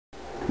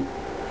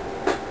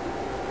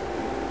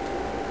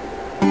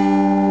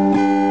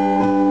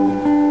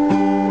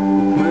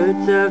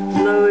are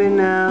flowing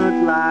out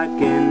like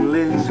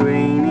endless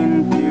rain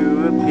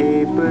into a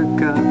paper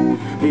cup.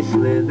 They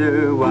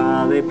slither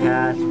while they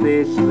pass,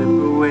 they slip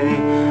away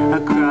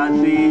across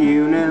the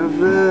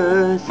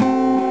universe.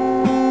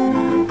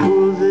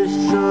 Pools of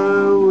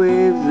sorrow,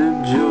 waves of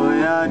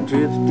joy are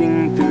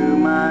drifting through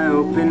my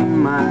open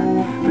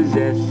mind,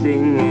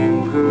 possessing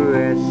and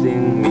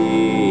caressing me.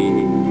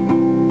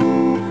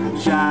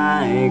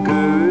 Shy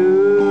Guru.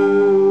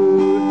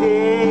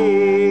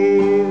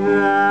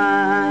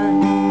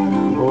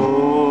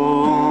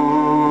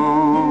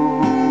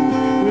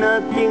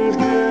 Nothing's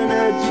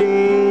gonna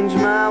change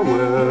my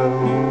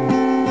world.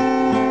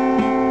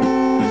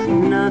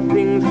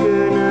 Nothing's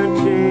gonna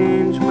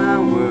change my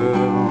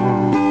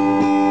world.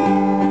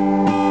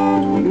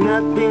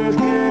 Nothing's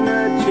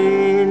gonna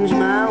change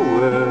my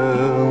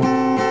world.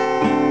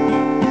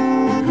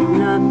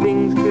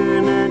 Nothing's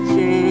gonna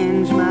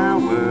change my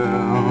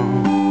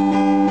world.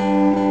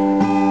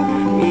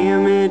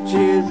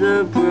 Images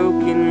of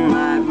broken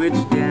light which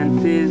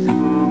dances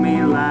for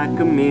me like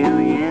a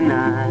million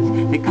eyes.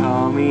 They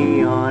call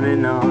me on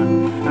and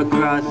on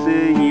across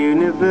the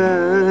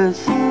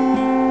universe.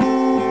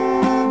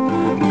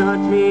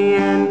 Thoughts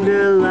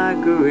meander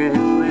like a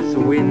restless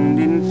wind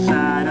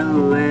inside a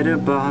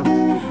letterbox.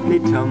 They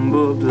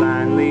tumble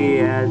blindly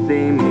as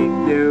they make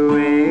their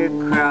way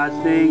across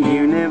the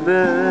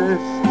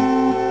universe.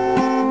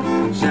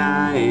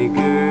 Jai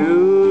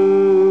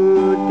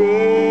Guru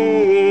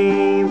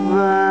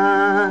Deva.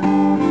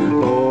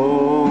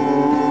 Oh,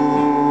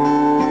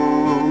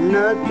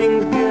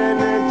 nothing's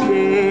gonna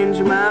change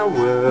my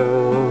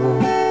world.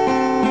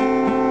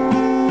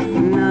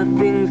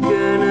 Nothing's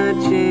gonna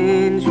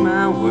change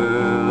my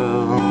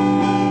world.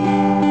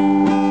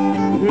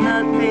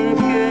 Nothing's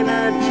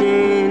gonna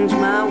change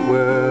my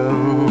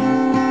world.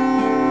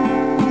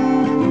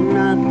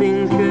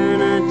 Nothing's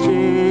gonna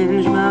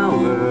change my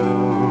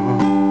world.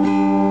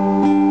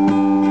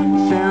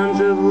 Sounds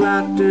of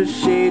laughter,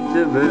 shades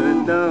of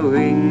earth are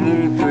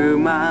ringing through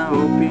my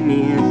open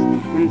ears,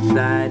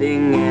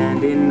 inciting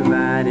and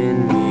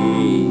inviting me.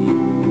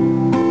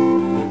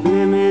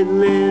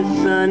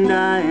 Limitless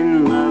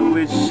undying love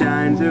which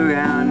shines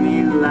around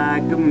me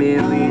like a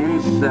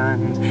million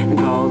suns and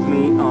calls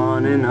me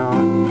on and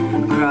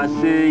on across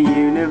the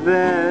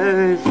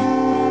universe.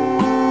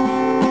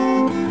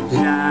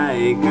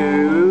 Jai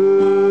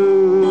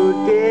Guru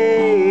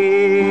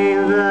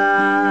Deva.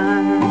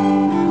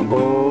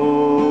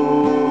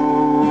 Oh,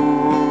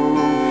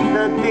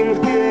 nothing's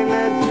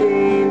gonna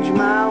change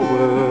my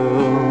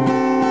world.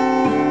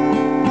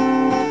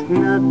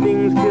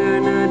 Nothing's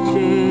gonna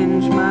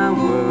change my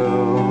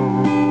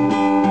world.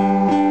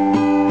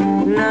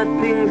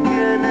 Nothing's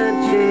gonna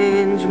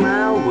change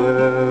my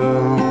world.